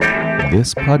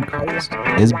This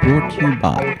podcast is brought to you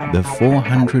by the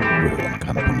 400 Brewing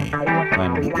Company.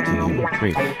 1, 2,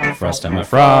 3. Frost hammer,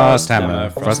 frost hammer,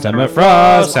 frost hammer,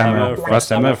 frost hammer,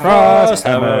 frost hammer, frost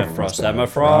hammer, frost hammer,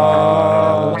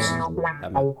 frost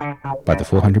hammer. By the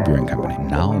 400 Brewing Company.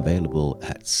 Now available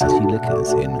at City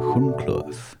Liquors in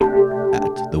Groenkloof,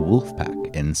 at the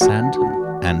Wolfpack in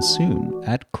Sandton, and soon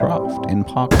at Craft in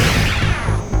Parkland.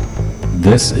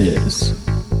 This is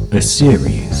a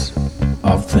series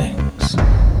of things.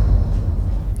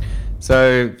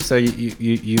 So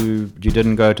you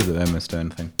didn't go to the Emma Stone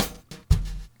thing?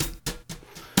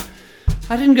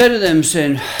 I didn't go to the Emma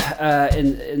Stone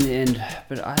in the end,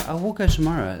 but I will go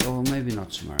tomorrow, or maybe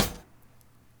not tomorrow.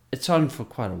 It's on for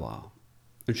quite a while,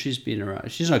 and she's been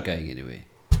around. She's not going anywhere.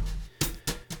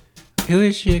 Who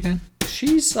is she again?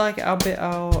 She's like our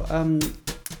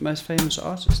most famous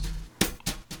artist.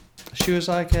 She was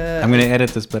like a... I'm going to edit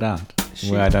this bit out,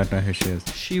 where I don't know who she is.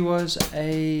 She was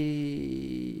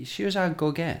our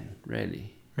Gauguin,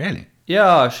 really. Really?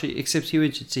 Yeah, except he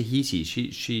went to Tahiti.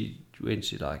 She went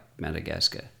to like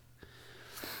Madagascar.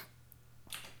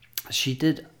 She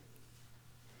did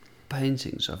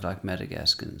paintings of like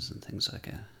Madagascans and things like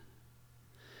that.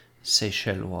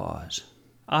 Seychellois.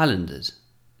 Islanders.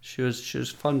 She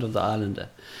was fond of the islander.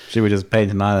 She would just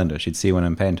paint an islander. She'd see one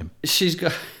and paint him. She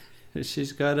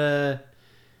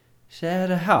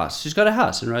had a house. She's got a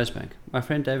house in Rosebank. My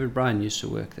friend David Bryan used to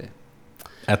work there.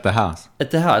 At the house?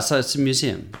 At the house. So it's a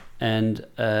museum. And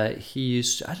he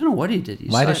used to... I don't know what he did.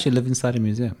 Why does she live inside a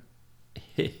museum?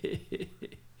 Is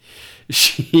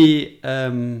she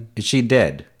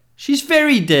dead? She's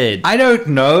very dead. I don't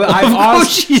know. I've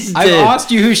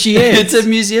asked you who she is. It's a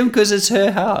museum because it's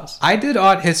her house. I did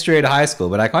art history at high school,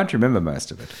 but I can't remember most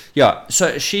of it. Yeah, so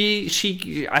I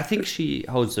think she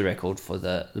holds the record for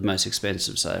the most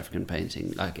expensive South African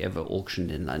painting like ever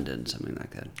auctioned in London, something like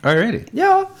that. Oh, really?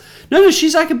 Yeah. No, she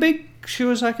was like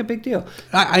a big deal.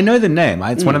 I know the name.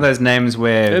 It's one of those names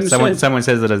where someone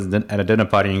says it at a dinner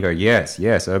party and you go, yes,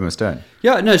 Emma Stone.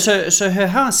 Yeah, no, so her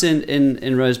house in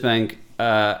Rosebank,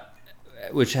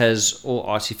 which has all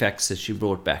artifacts that she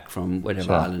brought back from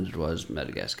whatever island it was,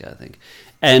 Madagascar, I think,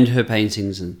 and her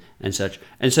paintings and such.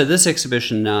 And so this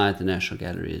exhibition now at the National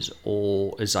Gallery is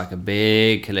like a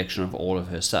big collection of all of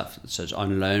her stuff. So it's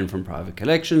on loan from private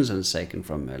collections and it's taken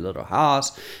from her little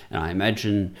house. And I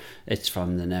imagine it's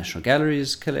from the National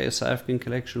Gallery's South African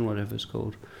collection, whatever it's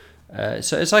called.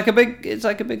 So it's like a big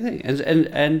thing.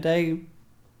 And they,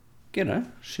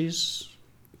 she's...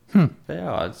 They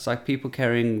are. It's like people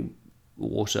carrying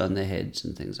water on their heads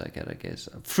and things like that, I guess.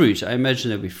 Fruit. I imagine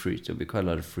there'll be fruit. There'll be quite a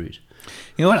lot of fruit.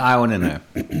 You know what I want to know?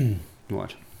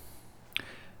 What?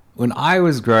 When I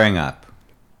was growing up,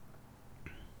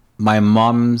 my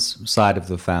mom's side of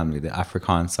the family, the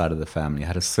Afrikaans side of the family,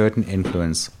 had a certain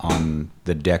influence on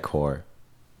the decor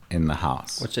in the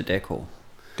house. What's a decor?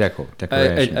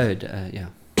 Decoration. Yeah.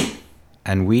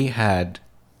 And we had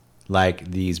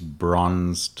like these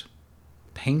bronzed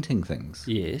painting things.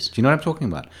 Yes. Do you know what I'm talking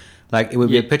about? Like it would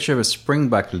be a picture of a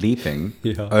springbok leaping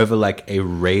over like a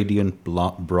radiant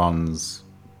bronze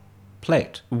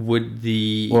plate.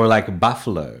 Or like a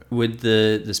buffalo. Would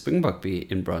the springbok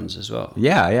be in bronze as well?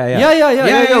 Yeah.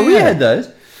 We had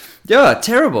those. Yeah,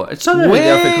 terrible. It's not only the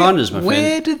Afrikaners, my friend.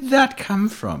 Where did that come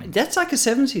from? That's like a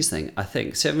 70s thing, I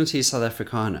think. 70s South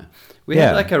Afrikaner. We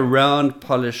had like a round,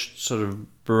 polished, sort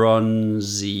of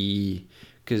bronzy...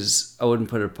 Because I wouldn't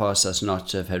put it past us not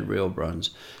to have had real bronze.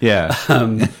 Yeah.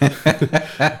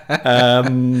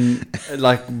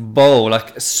 Like bowl,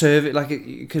 like serving, like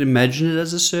you could imagine it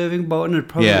as a serving bowl, and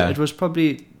it was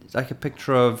probably like a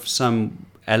picture of some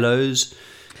aloes,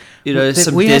 some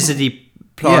deserty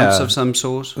plants of some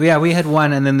sort. Yeah, we had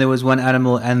one, and then there was one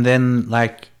animal, and then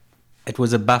like it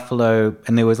was a buffalo,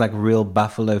 and there was like real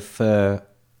buffalo fur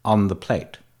on the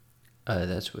plate. Oh,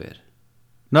 that's weird.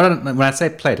 When I say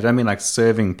plate, I don't mean like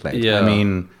serving plate. Yeah. I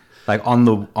mean like on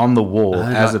the wall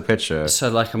as a picture. So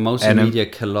like a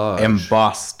multimedia collage.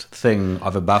 Embossed thing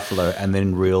of a buffalo and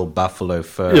then real buffalo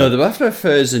fur. Yeah, the buffalo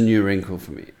fur is a new wrinkle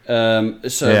for me.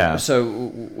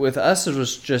 So with us it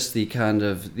was just the kind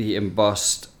of the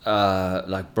embossed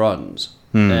like bronze.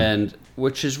 And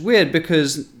which is weird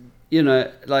because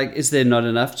like is there not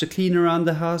enough to clean around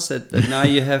the house that now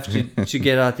you have to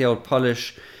get out the old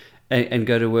polish and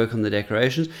go to work on the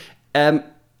decorations. I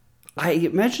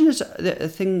imagine it's a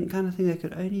kind of thing that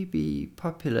could only be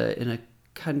popular in a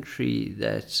country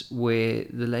where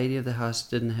the lady of the house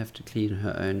didn't have to clean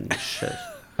her own shit.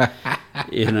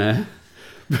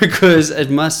 Because it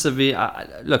must have been...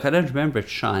 Look, I don't remember it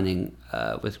shining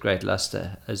with great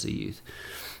luster as a youth.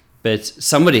 But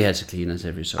somebody had to clean it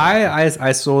every so often.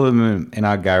 I saw them in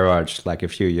our garage like a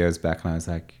few years back, and I was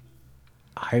like,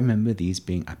 I remember these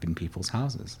being up in people's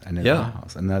houses and in our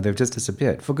house, and now they've just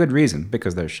disappeared for good reason,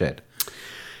 because they're shit.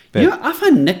 But, I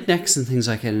find knickknacks and things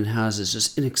like that in houses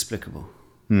just inexplicable.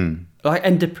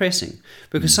 And depressing,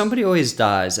 because somebody always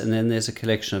dies, and then there's a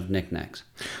collection of knickknacks.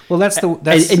 Well,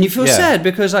 and you feel sad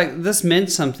because like this meant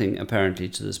something apparently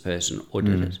to this person, or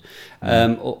did it,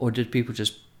 or did people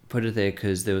just put it there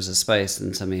because there was a space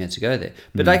and something had to go there?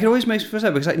 But like it always makes me feel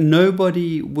sad because like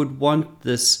nobody would want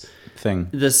this thing,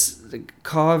 this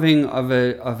carving of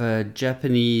a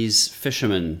Japanese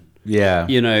fisherman. Yeah,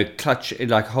 clutch,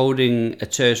 like holding a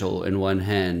turtle in one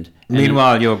hand.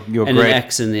 Meanwhile, your and great an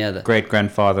axe in the other. Great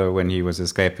grandfather, when he was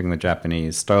escaping the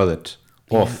Japanese, stole it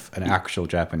off an actual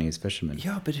Japanese fisherman.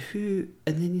 Yeah, but who?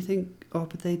 And then you think, oh,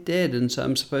 but they're dead, and so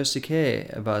I'm supposed to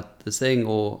care about this thing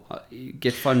or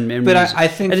get fond memories. But I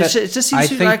think and that it just seems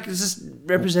to be like it's just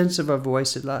representative of a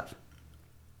wasted life.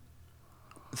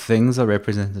 Things are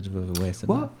representative of a wasted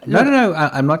life. No.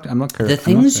 I'm not correct. The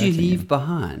things you leave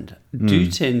behind do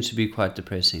tend to be quite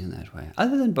depressing in that way.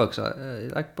 Other than books,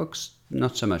 like books,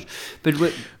 not so much. But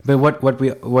what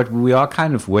we are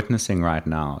kind of witnessing right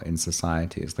now in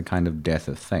society is the kind of death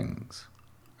of things.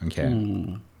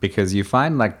 Okay, because you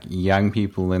find like young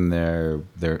people in their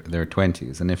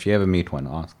 20s, and if you ever meet one,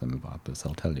 ask them about this.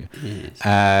 I'll tell you.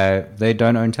 Yes. They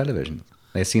don't own televisions.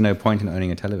 They see no point in owning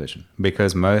a television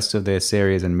because most of their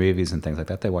series and movies and things like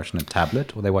that, they watch on a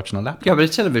tablet or they watch on a laptop. Yeah, but a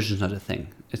television's not a thing.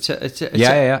 Okay.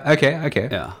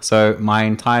 Yeah. So my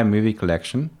entire movie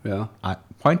collection,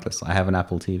 pointless. I have an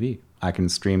Apple TV. I can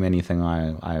stream anything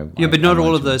but not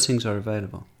all of those things are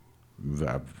available.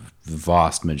 The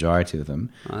vast majority of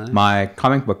them. My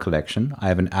comic book collection, I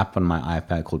have an app on my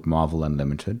iPad called Marvel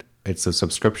Unlimited. It's a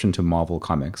subscription to Marvel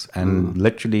Comics, and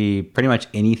literally pretty much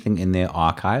anything in their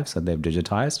archives that they've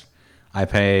digitized, I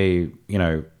pay,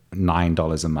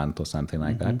 $9 a month or something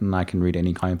like that, and I can read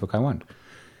any comic book I want.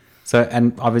 So,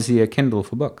 and obviously a Kindle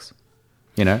for books,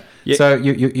 Yeah. So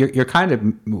we're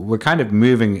kind of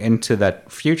moving into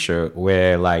that future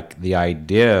where like the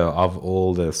idea of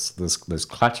all this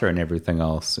clutter and everything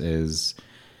else is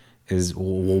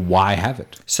why have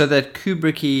it? So that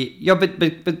Kubricky,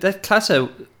 but that clutter.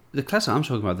 The clutter I'm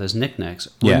talking about, those knickknacks,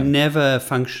 were never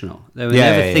functional. They were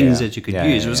never things that you could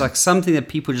use. It was like something that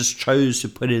people just chose to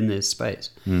put in their space.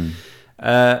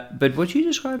 But what you're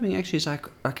describing actually is like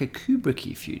a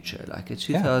Kubricky future, like a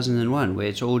 2001, where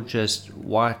it's all just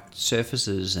white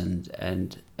surfaces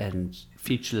and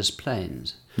featureless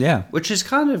planes. Yeah. Which is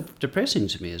kind of depressing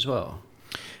to me as well.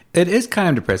 It is kind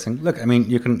of depressing. Look, I mean,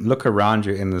 you can look around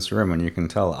you in this room and you can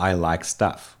tell I like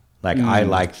stuff. Like I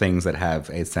like things that have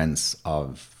a sense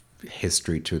of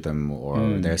history to them,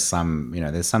 or there's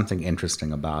something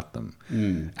interesting about them.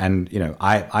 And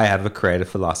I have a creative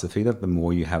philosophy that the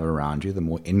more you have around you, the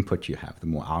more input you have, the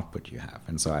more output you have,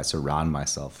 and so I surround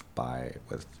myself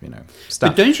with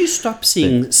stuff. But don't you stop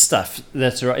seeing stuff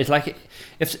that's around? It's like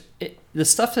if the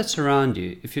stuff that's around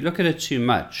you, if you look at it too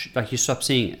much, like you stop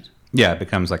seeing it. Yeah, it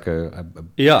becomes like a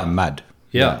mud.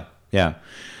 Yeah.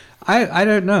 I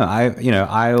don't know.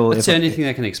 It's the only thing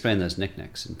that can explain those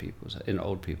knickknacks in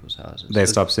old people's houses. They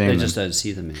stop seeing them. They just don't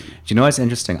see them anymore. Do you know what's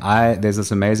interesting? There's this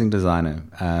amazing designer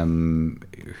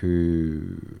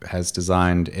who has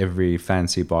designed every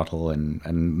fancy bottle and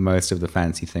most of the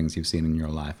fancy things you've seen in your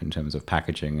life in terms of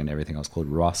packaging and everything else, called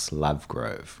Ross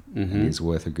Lovegrove. And he's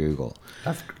worth a Google.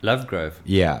 Lovegrove?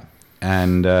 Yeah.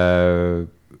 And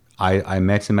I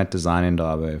met him at Design in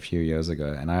Darbo a few years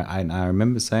ago, and I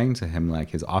remember saying to him, like,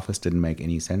 his office didn't make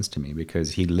any sense to me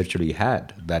because he literally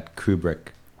had that Kubrick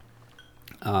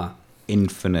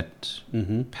infinite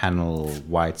panel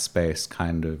white space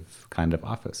kind of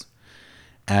office.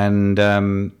 And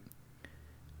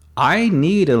I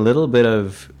need a little bit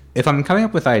of, if I'm coming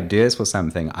up with ideas for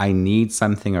something, I need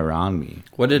something around me.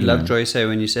 What did Lovejoy say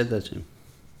when you said that to him?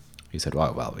 He said,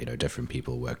 well, different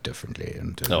people work differently.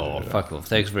 And fuck off.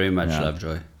 Thanks very much,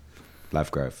 Lovejoy.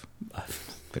 Lovegrove.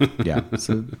 But, yeah,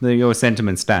 so your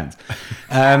sentiment stands.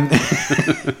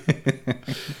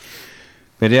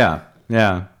 But yeah.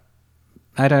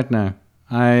 I don't know.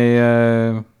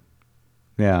 I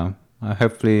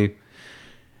hopefully...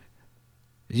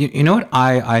 You know what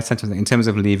I said something in terms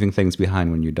of leaving things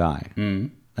behind when you die?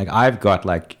 Like, I've got,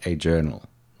 like, a journal.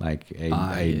 Like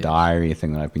a diary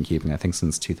thing that I've been keeping, I think,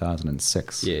 since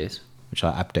 2006. Yes. Which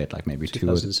I update like maybe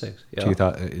 2006.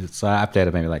 So I update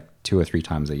it maybe like 2 or 3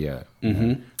 times a year.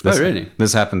 Really?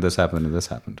 This happened, and this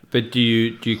happened. But do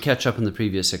you catch up on the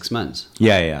previous 6 months?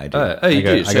 Yeah, I do. I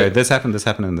go, this happened,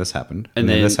 and this happened. And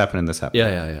then this happened, and this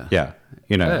happened. Yeah.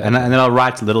 you know, and then I'll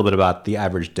write a little bit about the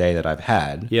average day that I've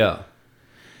had. Yeah.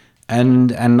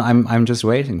 And I'm just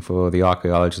waiting for the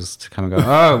archaeologists to come and go,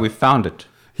 oh, we found it.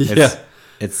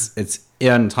 It's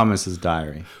Ian Thomas's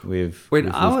diary. We've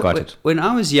got it. When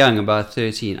I was young, about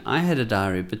 13, I had a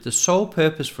diary, but the sole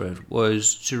purpose for it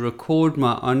was to record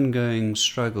my ongoing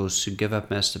struggles to give up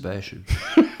masturbation.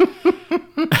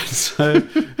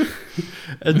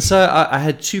 And so I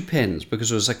had 2 pens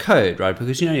because it was a code, right?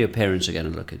 Because your parents are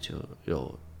going to look at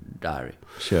your diary.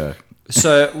 Sure.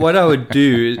 So what I would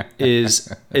do is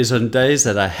on days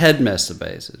that I had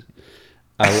masturbated,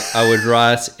 I would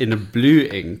write in a blue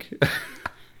ink,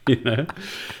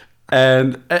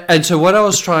 and so what I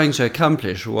was trying to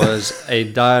accomplish was a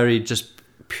diary just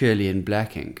purely in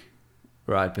black ink,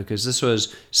 right? Because this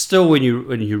was still when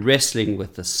you're wrestling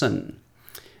with the sin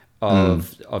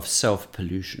of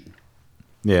self-pollution.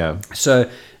 Yeah. So,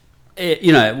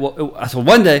 I thought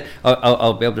one day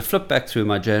I'll be able to flip back through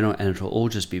my journal and it'll all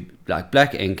just be like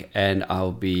black ink, and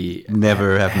I'll be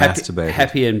masturbated,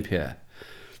 happy and pure.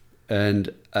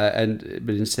 But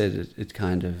instead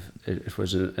it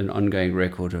was an ongoing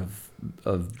record of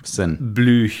sin,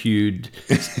 blue-hued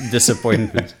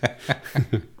disappointment.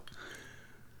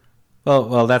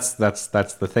 Well, that's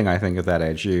the thing. I think at that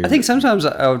age, I think sometimes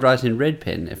I would write in red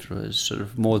pen if it was sort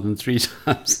of more than 3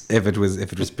 times. If it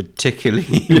was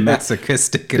particularly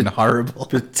masochistic and horrible,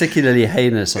 particularly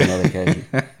heinous on that occasion.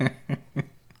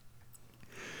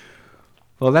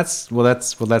 Well, that's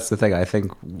the thing. I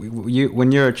think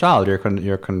when you're a child,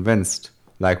 you're convinced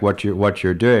like what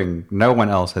you're doing, no one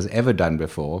else has ever done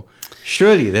before.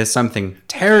 Surely there's something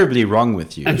terribly wrong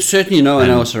with you. And certainly no one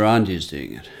else around you is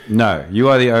doing it. No, you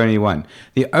are the only one.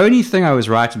 The only thing I was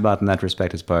right about in that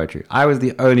respect is poetry. I was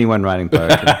the only one writing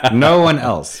poetry. No one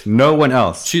else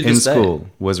in school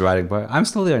was writing poetry. I'm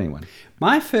still the only one.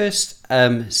 My first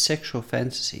sexual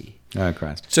fantasy. Oh,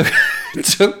 Christ.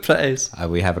 Took place.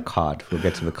 We have a card. We'll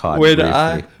get to the card when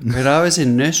briefly. When I was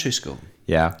in nursery school.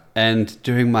 Yeah. And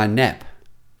during my nap,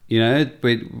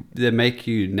 they make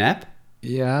you nap.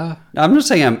 Yeah. I'm not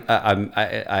saying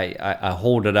I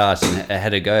hauled it out and I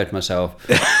had a go at myself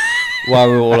while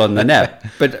we were all on the nap.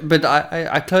 But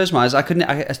I closed my eyes. I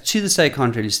to this day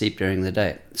can't really sleep during the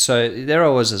day. So there I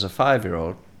was as a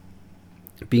 5-year-old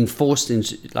being forced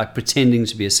into like pretending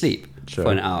to be asleep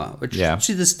for an hour, which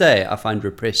to this day I find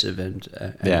repressive and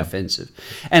offensive.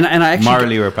 And I actually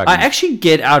morally repugnant. I actually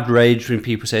get outraged when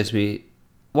people say to me,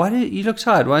 "Why do you look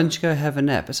tired? Why don't you go have a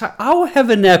nap?" It's like, I'll have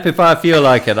a nap if I feel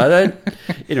like it. I don't.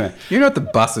 Anyway, you're not the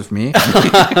boss of me. Now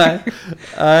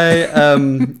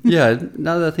that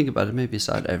I think about it, maybe a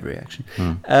slight overreaction.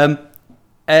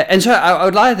 And so I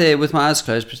would lie there with my eyes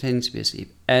closed, pretending to be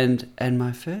asleep. And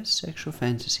my first sexual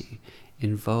fantasy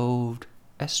involved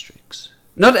Asterix.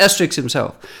 Not Asterix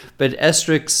himself, but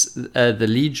Asterix, the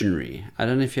Legionary. I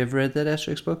don't know if you ever read that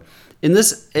Asterix book.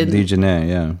 Legionnaire,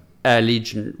 yeah.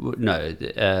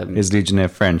 Is Legionnaire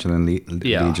French and then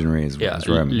Legionary is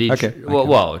Roman? Okay.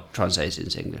 Well, translated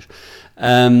into English.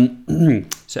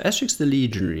 So Asterix the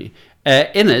Legionary.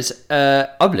 In it,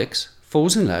 Obelix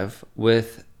falls in love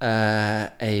with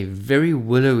a very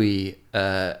willowy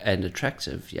and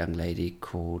attractive young lady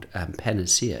called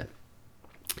Panacea.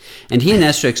 And he and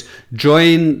Asterix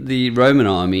join the Roman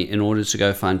army in order to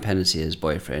go find Panacea's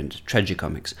boyfriend,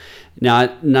 Tragicomics. Now,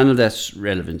 none of that's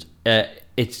relevant.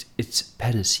 It's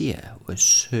Panacea was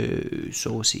so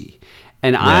saucy,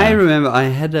 and I remember I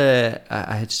had to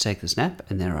take this nap,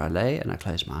 and there I lay, and I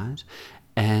closed my eyes,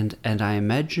 and I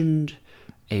imagined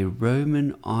a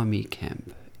Roman army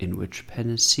camp in which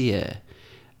Panacea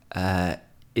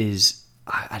is.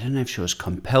 I don't know if she was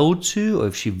compelled to, or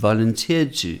if she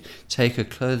volunteered to take her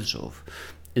clothes off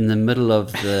in the middle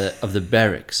of the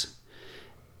barracks,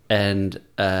 and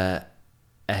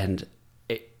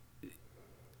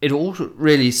it all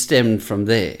really stemmed from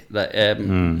there. Like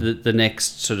the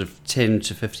next sort of 10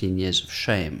 to 15 years of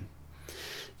shame.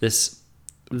 This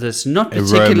not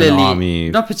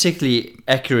particularly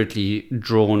accurately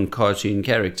drawn cartoon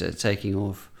character taking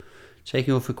off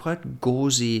a quite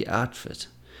gauzy outfit,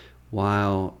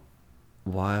 while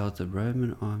the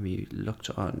Roman army looked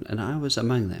on, and I was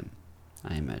among them,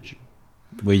 I imagine.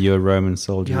 Were you a Roman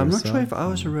soldier? Yeah, I'm not sure if I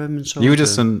was a Roman soldier. You were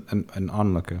just an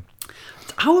onlooker.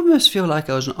 I almost feel like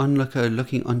I was an onlooker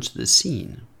looking onto the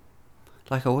scene.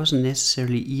 Like I wasn't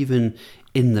necessarily even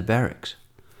in the barracks.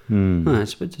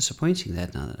 It's a bit disappointing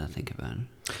that now that I think about it.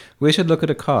 We should look at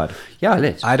a card. Yeah,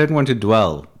 let's. I don't want to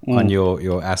dwell on your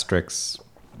Asterix.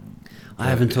 I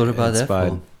haven't thought about that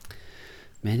for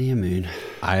many a moon.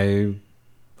 I'm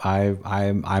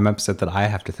upset that I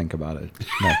have to think about it.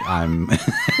 Like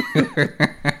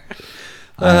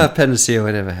Panacea,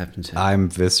 whatever happened to it. I'm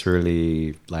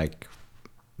viscerally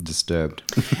disturbed.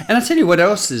 And I tell you what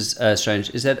else is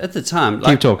strange is that at the time,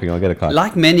 Keep talking, I'll get a card.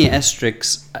 like many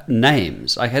Asterix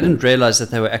names, I didn't realize that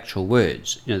they were actual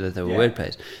words, that they were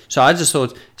wordplays. So I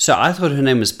thought her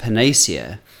name was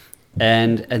Panacea,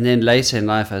 and then later in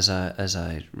life, as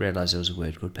I realized there was a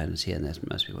word called Panacea, and that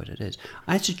must be what it is,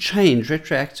 I had to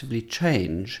retroactively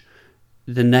change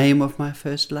the name of my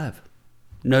first love.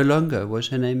 No longer was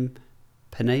her name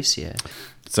Panacea.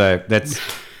 So let's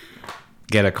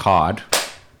get a card.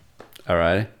 All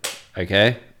right.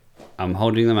 Okay. I'm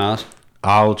holding them out.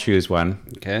 I'll choose one.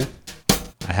 Okay.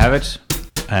 I have it.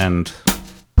 And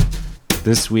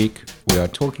this week we are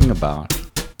talking about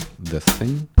the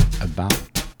thing about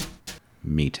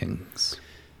meetings.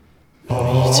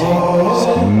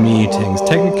 Meetings.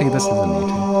 Technically, this is a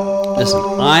meeting. Listen,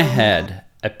 I had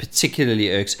a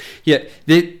particularly irksome... Yeah,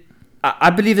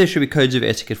 I believe there should be codes of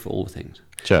etiquette for all things.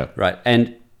 Sure. Right.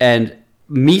 And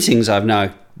meetings, I've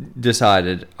now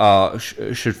decided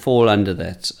should fall under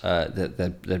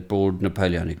that broad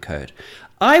Napoleonic code.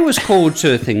 I was called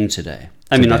to a thing today.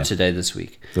 Not today, this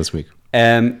week.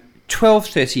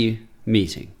 12:30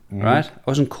 meeting, right? I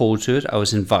wasn't called to it. I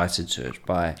was invited to it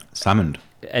by... Summoned.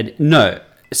 And no,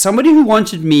 somebody who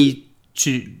wanted me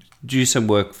to do some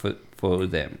work for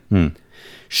them.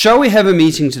 Shall we have a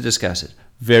meeting to discuss it?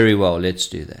 Very well, let's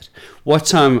do that. What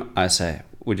time? I say,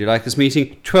 would you like this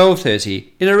meeting? 12:30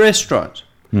 in a restaurant.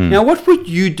 Now, what would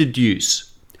you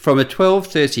deduce from a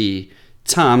 12:30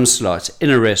 time slot in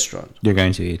a restaurant? You're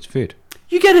going to eat food.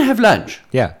 You're going to have lunch.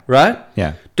 Yeah. Right?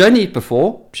 Yeah. Don't eat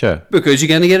before. Sure. Because you're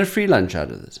going to get a free lunch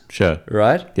out of this. Sure.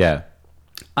 Right? Yeah.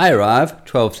 I arrive,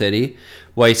 12:30.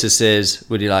 Waiter says,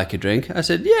 would you like a drink? I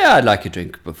said, yeah, I'd like a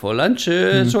drink before lunch.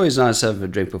 It's always nice to have a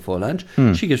drink before lunch.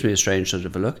 She gives me a strange sort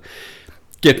of a look.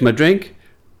 Get my drink.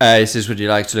 He says, would you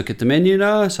like to look at the menu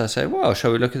now? So I say, well,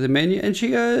 shall we look at the menu? And she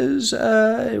goes,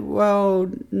 I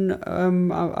won't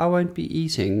be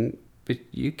eating, but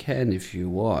you can if you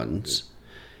want.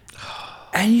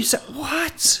 And you say,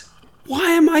 what?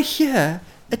 Why am I here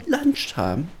at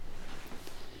lunchtime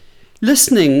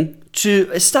listening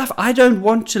to stuff I don't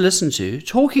want to listen to,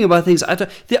 talking about things I don't...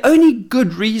 The only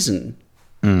good reason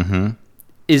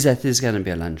is that there's going to be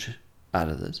a lunch out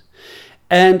of this.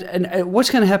 And what's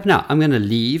going to happen now? I'm going to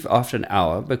leave after an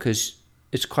hour because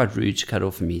it's quite rude to cut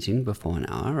off a meeting before an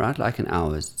hour, right? Like an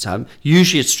hour is the time.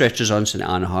 Usually it stretches on to an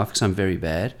hour and a half because I'm very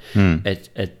bad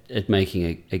at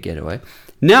making a getaway.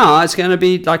 Now it's going to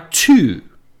be like 2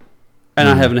 and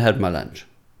I haven't had my lunch.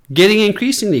 Getting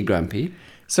increasingly grumpy.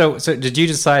 So did you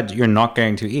decide you're not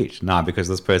going to eat? No, because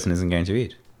this person isn't going to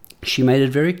eat. She made it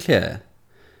very clear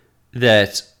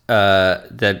that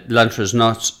that lunch was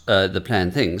not the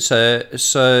planned thing.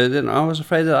 So then I was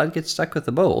afraid that I'd get stuck with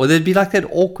the bowl. Or there'd be like that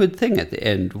awkward thing at the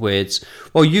end where it's,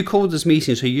 well, you called this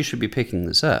meeting, so you should be picking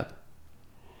this up.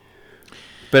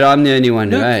 But I'm the only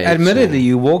one who ate. Admittedly,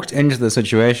 you walked into the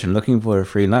situation looking for a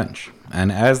free lunch.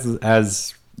 And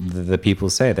as the people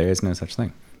say, there is no such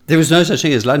thing. There was no such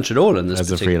thing as lunch at all in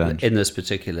this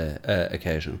particular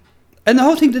occasion. And the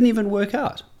whole thing didn't even work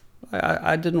out.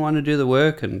 I didn't want to do the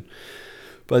work, and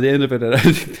by the end of it, I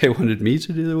don't think they wanted me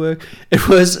to do the work. It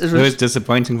was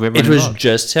disappointing for everyone. It was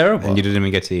just terrible. And you didn't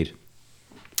even get to eat.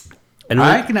 And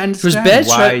I can understand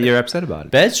why you're upset about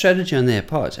it. Bad strategy on their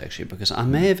part, actually, because I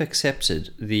may have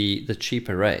accepted the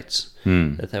cheaper rates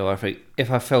that they were offering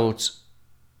if I felt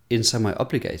in some way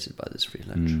obligated by this free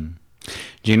lunch.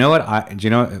 Do you know what?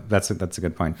 That's a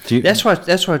good point. That's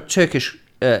why Turkish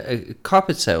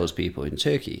carpet salespeople in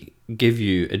Turkey give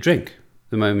you a drink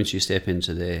the moment you step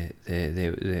into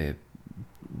their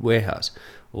warehouse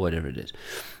or whatever it is.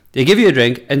 They give you a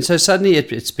drink, and so suddenly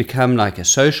it's become like a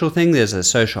social thing. There's a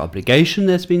social obligation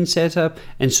that's been set up,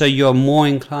 and so you're more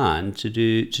inclined to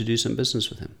do some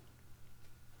business with him.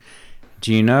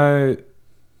 Do you know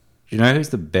who's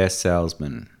the best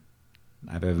salesman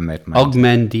I've ever met?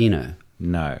 Ogmandino.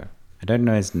 No, I don't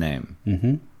know his name.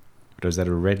 Mm-hmm. But I was at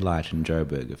a red light in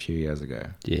Joburg a few years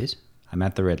ago. Yes. I'm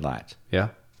at the red light. Yeah.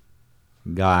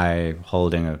 Guy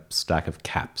holding a stack of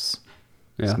caps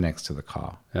just next to the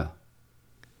car. Yeah.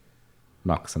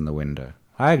 Knocks on the window.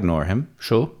 I ignore him.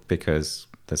 Sure. Because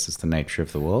this is the nature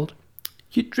of the world.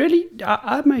 You really?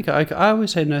 I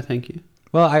always say no, thank you.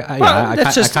 Well,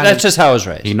 that's just how I was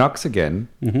raised. He knocks again,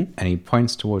 and he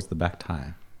points towards the back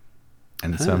tire.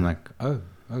 And so I'm like, oh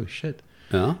shit.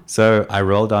 Yeah. So I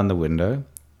roll down the window,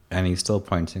 and he's still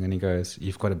pointing, and he goes,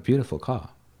 "You've got a beautiful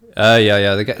car."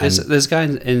 Yeah. There's a guy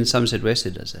in Somerset West who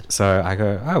does that. So I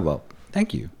go, "Oh well,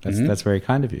 thank you. That's very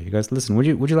kind of you." He goes, "Listen, would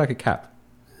you like a cap?"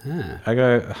 I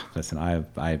go, "Listen,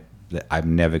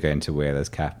 I'm never going to wear this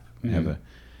cap ever.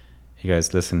 He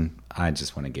goes, listen, I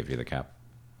just want to give you the cap.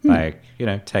 Like,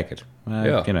 take it.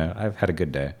 I've had a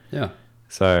good day. Yeah.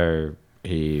 So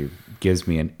he gives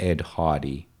me an Ed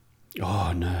Hardy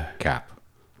Oh, no. cap.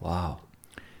 Wow.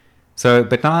 So,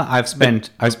 but now I've spent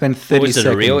 30 seconds. Was it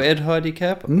a real Ed Hardy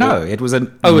cap? No, it was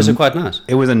an... Oh, was it quite nice?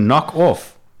 It was a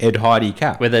knockoff Ed Hardy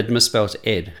cap. Where they'd misspelled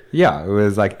Ed. Yeah, it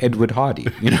was like Edward Hardy,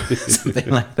 something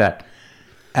like that.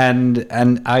 And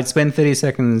I'd spend 30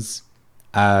 seconds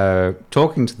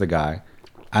talking to the guy,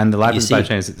 and the library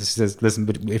budget says, listen,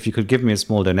 but if you could give me a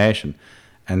small donation.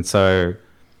 And so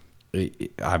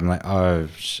I'm like, and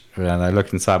I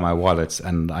look inside my wallet,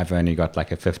 and I've only got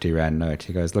like a 50 Rand note.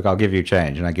 He goes, look, I'll give you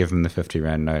change. And I give him the 50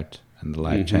 Rand note, and the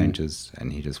light changes,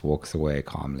 and he just walks away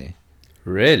calmly.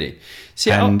 Really?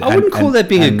 See, I wouldn't call that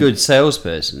being a good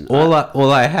salesperson. All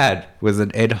I had was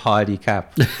an Ed Hardy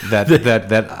cap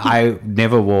that I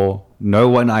never wore. No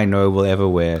one I know will ever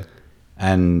wear,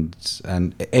 and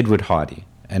Edward Hardy,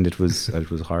 and it was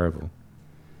horrible.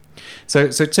 So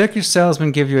Turkish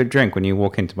salesmen give you a drink when you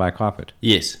walk in to buy carpet.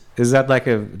 Yes. Is that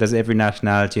does every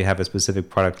nationality have a specific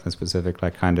product and a specific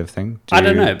kind of thing? I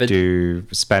don't know, but do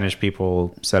Spanish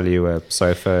people sell you a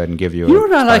sofa and give you? You know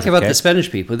what I like about the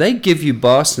Spanish people? They give you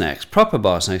bar snacks, proper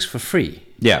bar snacks for free.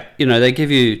 Yeah. They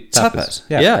give you tapas.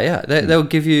 Yeah. They'll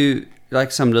give you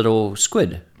like some little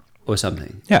squid or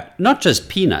something. Yeah. Not just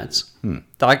peanuts.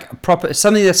 Like proper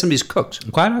something that somebody's cooked.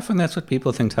 Quite often, that's what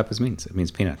people think tapas means. It means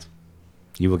peanuts.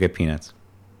 You will get peanuts.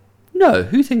 No,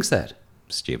 who thinks that?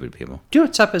 Stupid people. Do you know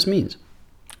what tapas means?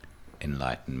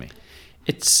 Enlighten me.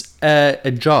 It's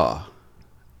a jar.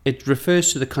 It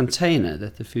refers to the container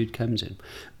that the food comes in.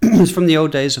 It's from the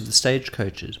old days of the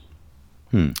stagecoaches.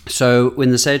 So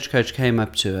when the stagecoach came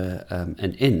up to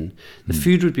an inn, the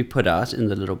food would be put out in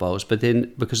the little bowls, but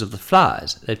then because of the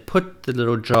flies, they'd put the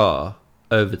little jar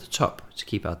over the top to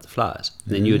keep out the flies.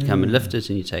 And then you would come and lift it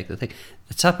and you take the thing.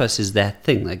 The tapas is that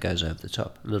thing that goes over the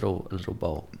top, a little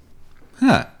bowl.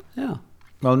 Huh. Yeah.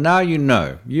 Well, now you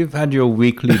know. You've had your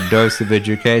weekly dose of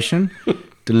education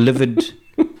delivered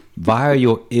via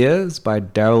your ears by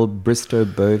Darrel Bristow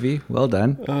Bovey. Well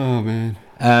done. Oh, man.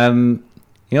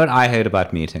 You know what I hate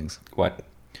about meetings? What?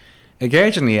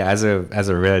 Occasionally, as a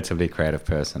relatively creative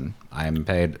person, I am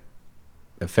paid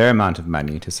a fair amount of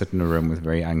money to sit in a room with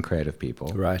very uncreative people,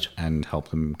 Right, and help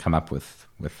them come up with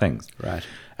things. right.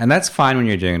 And that's fine when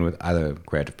you're doing it with other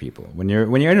creative people. When you're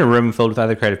in a room filled with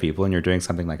other creative people and you're doing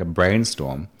something like a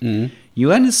brainstorm,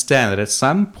 you understand that at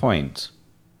some point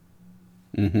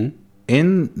in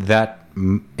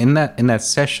that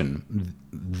session,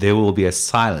 there will be a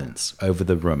silence over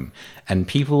the room, and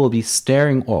people will be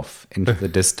staring off into the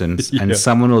distance, and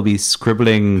someone will be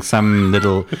scribbling some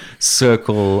little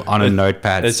circle on a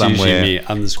notepad That's somewhere. usually me.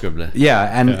 I'm the scribbler. Yeah,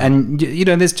 and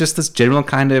there's just this general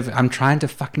kind of, I'm trying to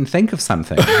fucking think of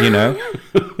something,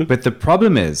 But the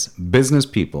problem is, business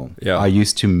people are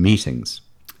used to meetings.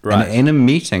 Right. And in a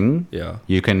meeting, Yeah.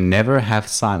 you can never have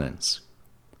silence.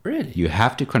 Really? You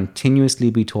have to continuously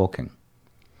be talking.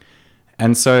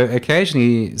 And so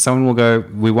occasionally someone will go,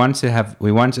 we want to have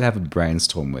a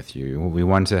brainstorm with you. We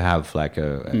want to have like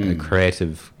a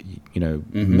creative,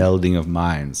 melding of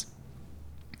minds.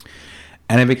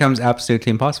 And it becomes absolutely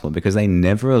impossible because they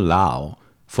never allow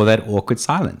for that awkward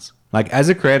silence. Like, as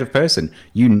a creative person,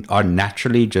 you are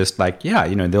naturally just like,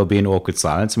 there'll be an awkward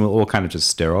silence, and we'll all kind of just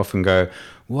stare off and go,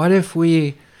 what if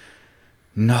we...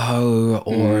 No,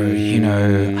 or,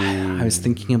 I was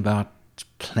thinking about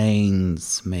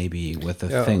planes maybe with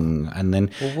a thing, and then...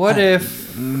 Well, what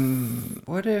if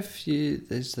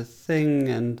there's the thing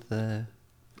and the...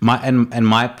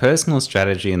 My personal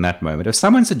strategy in that moment, if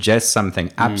someone suggests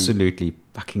something absolutely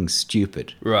fucking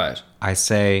stupid, Right. I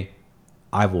say,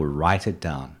 I will write it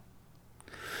down.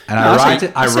 And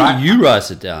You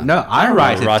write it down. No, I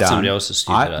write it down. Write somebody else's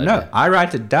stupid idea. No, I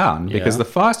write it down because Yeah. the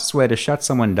fastest way to shut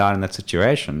someone down in that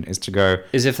situation is to go...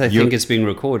 Is if they think it's being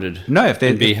recorded. No, if they...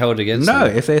 And be held against No,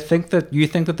 them. if they think that you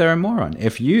think that they're a moron.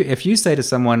 If you say to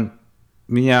someone,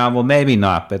 yeah, well, maybe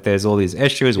not, but there's all these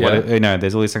issues,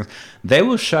 there's all these things, they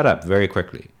will shut up very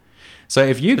quickly. So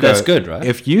if you But go... that's good, right?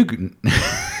 If you...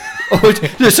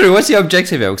 No, sorry, what's the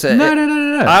objective here? 'Cause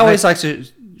No. I always like to...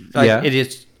 Yeah.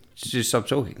 idiots to stop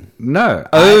talking. No.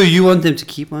 You want them to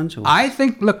keep on talking? I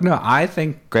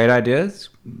think great ideas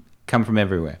come from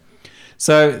everywhere.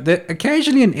 So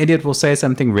occasionally an idiot will say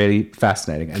something really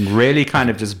fascinating and really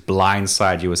kind of just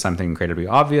blindside you with something incredibly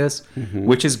obvious,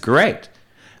 which is great.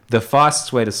 The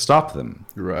fastest way to stop them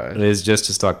is just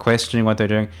to start questioning what they're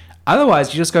doing.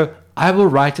 Otherwise, you just go, I will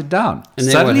write it down. And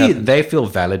then suddenly they feel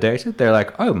validated. They're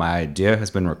like, oh, my idea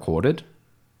has been recorded.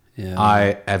 Yeah.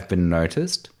 I have been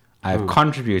noticed. I've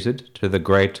contributed to the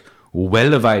great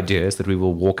well of ideas that we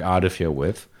will walk out of here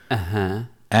with.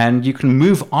 And you can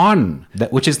move on,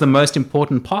 which is the most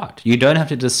important part. You don't have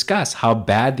to discuss how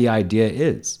bad the idea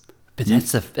is. But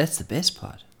that's the best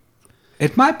part.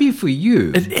 It might be for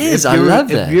you. It is. I love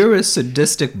that. If you're a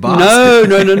sadistic bastard.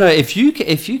 No. If you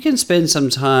can spend some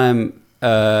time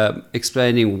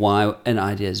explaining why an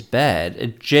idea is bad,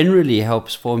 it generally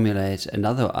helps formulate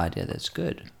another idea that's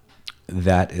good.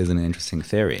 That is an interesting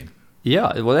theory.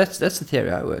 Yeah, well, that's the theory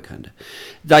I work under.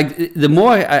 Like, the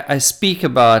more I speak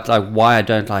about like why I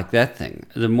don't like that thing,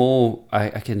 the more I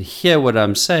can hear what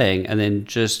I'm saying, and then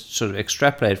just sort of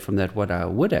extrapolate from that what I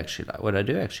would actually like, what I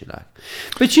do actually like.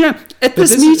 But at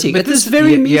this meeting, because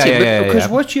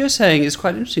what you're saying is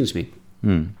quite interesting to me.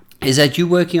 Is that you're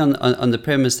working on the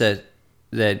premise that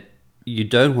you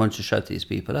don't want to shut these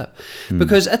people up,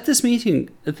 because at this meeting,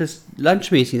 at this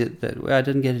lunch meeting that where I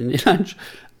didn't get any lunch.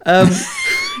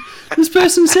 This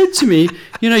person said to me,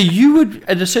 you would,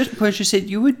 at a certain point, she said,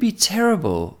 you would be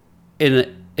terrible in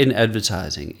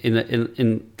advertising, in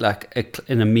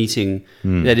a meeting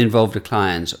that involved a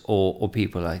client or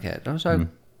people like that. And I was like,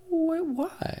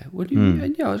 why? What do you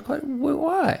mean? I was quite,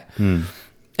 why? And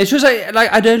she was like,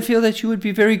 I don't feel that you would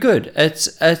be very good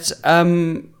at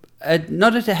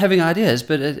not at having ideas,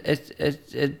 but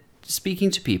at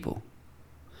speaking to people.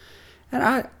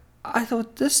 And I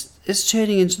thought, this is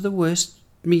turning into the worst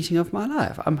meeting of my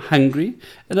life. I'm hungry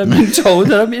and I'm being told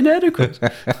that I'm inadequate.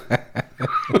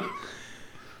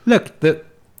 Look,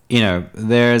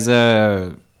 there's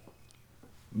a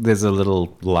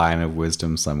little line of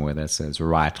wisdom somewhere that says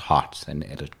write hot and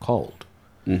edit cold.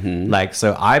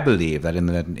 So I believe that in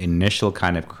the initial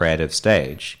kind of creative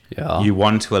stage, you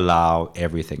want to allow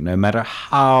everything, no matter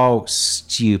how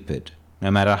stupid,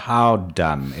 no matter how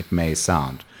dumb it may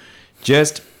sound.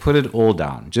 Just put it all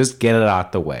down. Just get it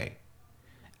out the way.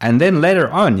 And then later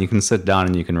on, you can sit down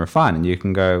and you can refine and you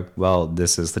can go, well,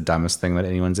 this is the dumbest thing that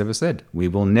anyone's ever said. We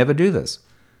will never do this.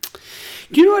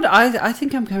 You know what? I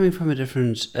think I'm coming from a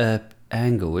different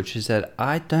angle, which is that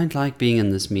I don't like being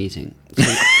in this meeting.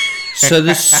 So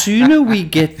the sooner we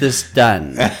get this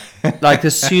done, the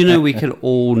sooner we can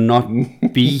all not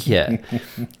be here.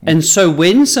 And so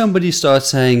when somebody starts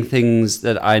saying things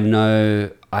that I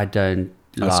know I don't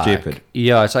like, stupid.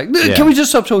 Yeah, it's like, can we just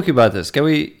stop talking about this? Can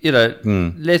we,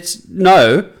 let's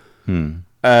no.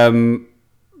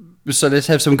 So let's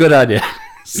have some good ideas.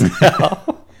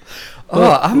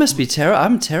 I must be terrible.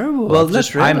 I'm terrible. Well, look,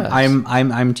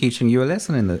 I'm teaching you a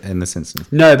lesson in this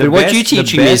instance. No, but what you're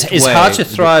teaching me is how to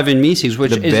thrive in meetings,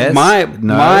 which is my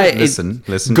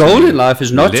goal in life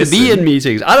is not to be in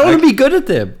meetings. I don't want to be good at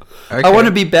them. Okay. I want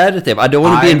to be bad at them. I don't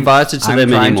want to be invited to them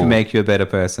anymore. I'm trying to make you a better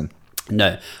person.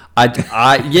 No,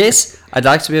 yes, I'd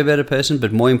like to be a better person,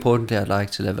 but more importantly, I'd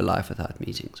like to live a life without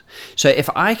meetings. So if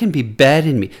I can be bad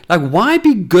in why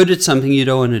be good at something you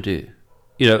don't want to do?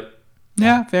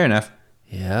 Yeah, fair enough.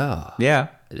 Yeah.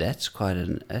 That's quite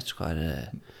an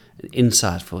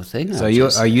insightful thing. So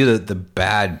are you the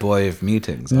bad boy of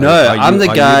meetings? No, I'm the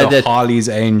guy that Harley's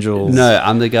Angels. No,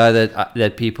 I'm the guy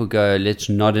that people go, let's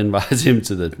not invite him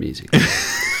to that meeting.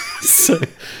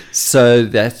 so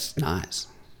that's nice.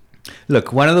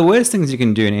 Look, one of the worst things you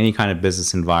can do in any kind of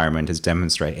business environment is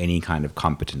demonstrate any kind of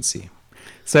competency.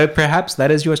 So perhaps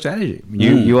that is your strategy.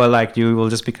 You will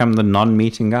just become the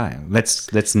non-meeting guy.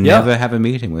 Let's never have a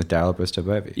meeting with Darrel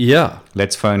Bristow-Bovey. Yeah.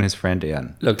 Let's phone his friend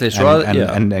Ian. Look, let's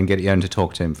and get Ian to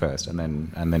talk to him first, and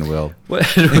then we'll.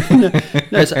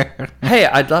 Hey,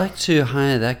 I'd like to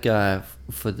hire that guy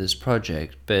for this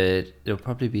project, but there'll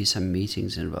probably be some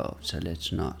meetings involved, so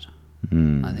let's not.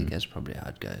 I think that's probably how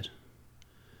it goes.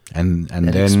 And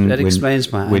that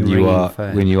explains my when you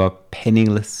are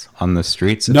penniless on the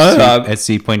streets at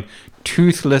Sea Point,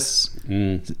 toothless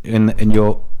in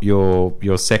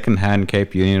your second-hand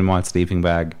Cape Union Mart sleeping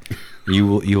bag,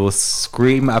 you will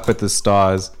scream up at the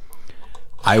stars,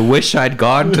 I wish I'd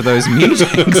gone to those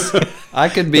meetings. I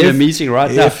could be in a meeting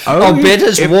right now. I'll bet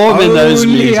it's warm in those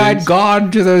meetings. If only I'd gone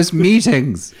to those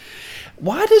meetings.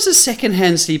 Why does a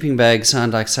second-hand sleeping bag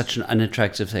sound like such an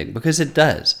unattractive thing? Because it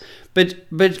does. But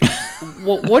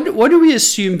what do we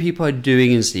assume people are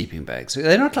doing in sleeping bags?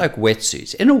 They're not like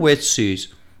wetsuits. In a wetsuit,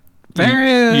 you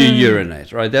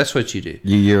urinate, right? That's what you do.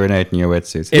 You urinate in your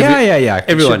wetsuits. Yeah.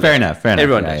 Everyone. Fair enough.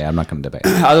 Everyone. Yeah, I'm not going to debate.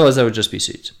 Otherwise, they would just be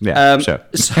suits. Yeah, sure.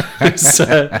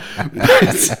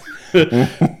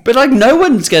 But no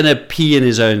one's going to pee in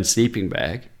his own sleeping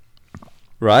bag.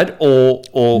 Right? Or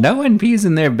no one pees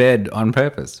in their bed on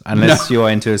purpose unless you're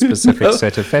into a specific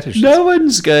set of fetishes. No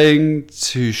one's going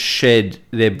to shed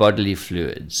their bodily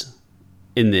fluids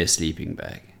in their sleeping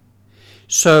bag.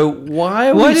 So why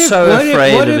are we so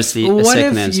afraid of a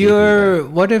second-hand sleeping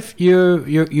bag? What if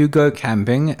you go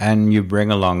camping and you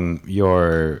bring along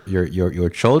your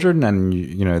children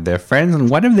and their friends, and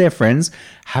one of their friends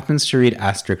happens to read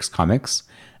Asterix comics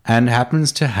and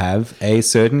happens to have a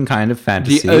certain kind of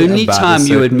fantasy? The only about time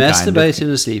you would certain kind masturbate in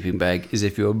a sleeping bag is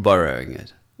if you were borrowing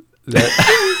it.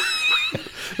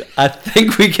 I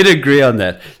think we can agree on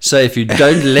that. So if you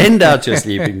don't lend out your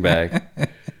sleeping bag...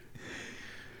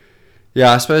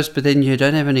 Yeah, I suppose, but then you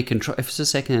don't have any control. If it's a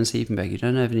second-hand sleeping bag, you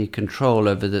don't have any control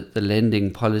over the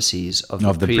lending policies of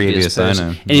the previous person.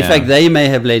 owner. And in fact, they may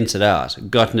have lent it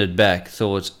out, gotten it back,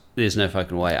 thought, there's no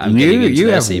fucking way. You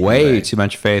have way too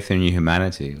much faith in your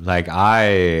humanity. Like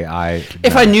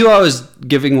If I knew I was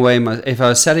giving away if I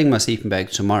was selling my sleeping bag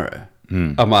tomorrow,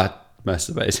 I might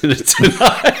masturbate in it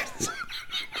tonight.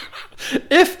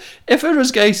 If it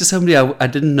was going to somebody I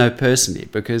didn't know personally,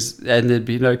 and there'd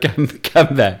be no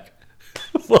comeback.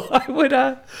 Why would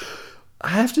I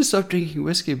have to stop drinking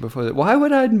whiskey before that? Why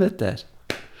would I admit that?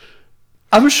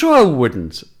 I'm sure I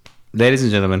wouldn't. Ladies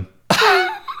and gentlemen,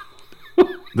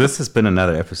 this has been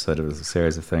another episode of a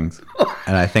series of things,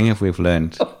 and I think if we've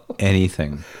learned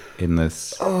anything in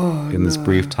this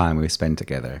brief time we've spent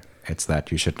together, it's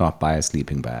that you should not buy a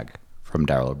sleeping bag from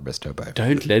Darrel Bristow.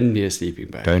 Don't lend me a sleeping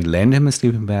bag. Don't lend him a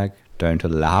sleeping bag. Don't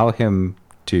allow him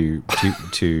to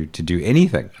do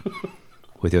anything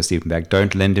with your sleeping bag.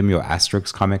 Don't lend him your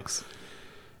Asterix comics,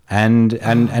 and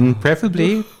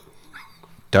preferably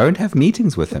don't have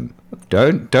meetings with him.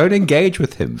 Don't engage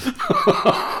with him.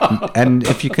 And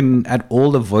if you can at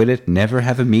all avoid it, never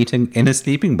have a meeting in a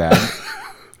sleeping bag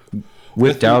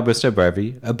with Darrel Bristow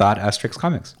about Asterix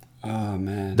comics. Oh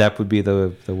man, that would be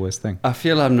the worst thing. I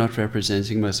feel I'm not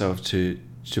representing myself to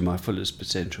my fullest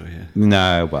potential here.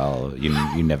 No, well,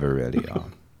 you never really are.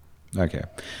 Okay,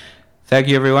 thank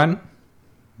you everyone.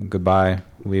 Goodbye.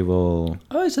 We will...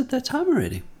 Oh, is it that time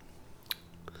already?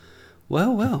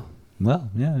 Well,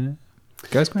 yeah.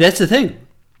 Goes quick. That's the thing.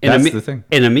 That's the thing.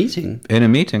 In a meeting,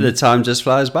 the time just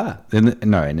flies by. In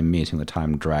a meeting, the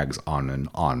time drags on and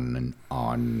on and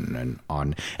on and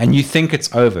on, and you think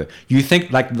it's over. You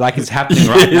think like it's happening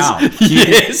right now.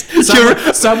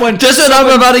 Someone just when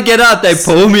I'm about to get out, they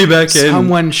pull me back in.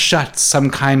 Someone shuts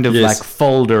some kind of like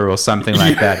folder or something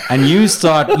like that, and you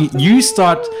start.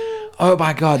 Oh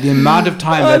my God! The amount of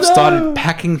time they've started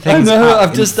packing things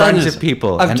up in front of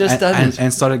people,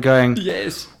 and started going.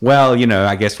 Yes. Well,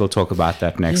 I guess we'll talk about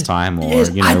that next time, or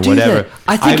I do whatever. That.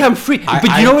 I think I'm free, but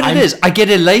you know what it is? I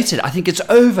get elated. I think it's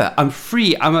over. I'm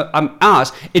free. I'm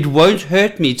out. It won't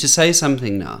hurt me to say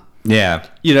something now. Yeah.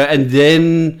 And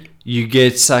then you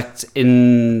get sucked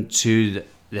into.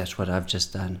 That's what I've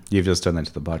just done. You've just done that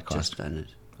to the podcast. Just done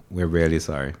it. We're really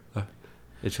sorry.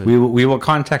 We will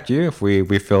contact you if we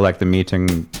feel like we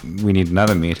need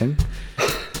another meeting,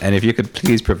 and if you could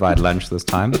please provide lunch this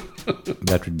time,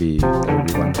 that would be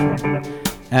wonderful.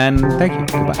 And thank you.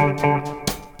 Goodbye.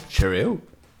 Cheerio.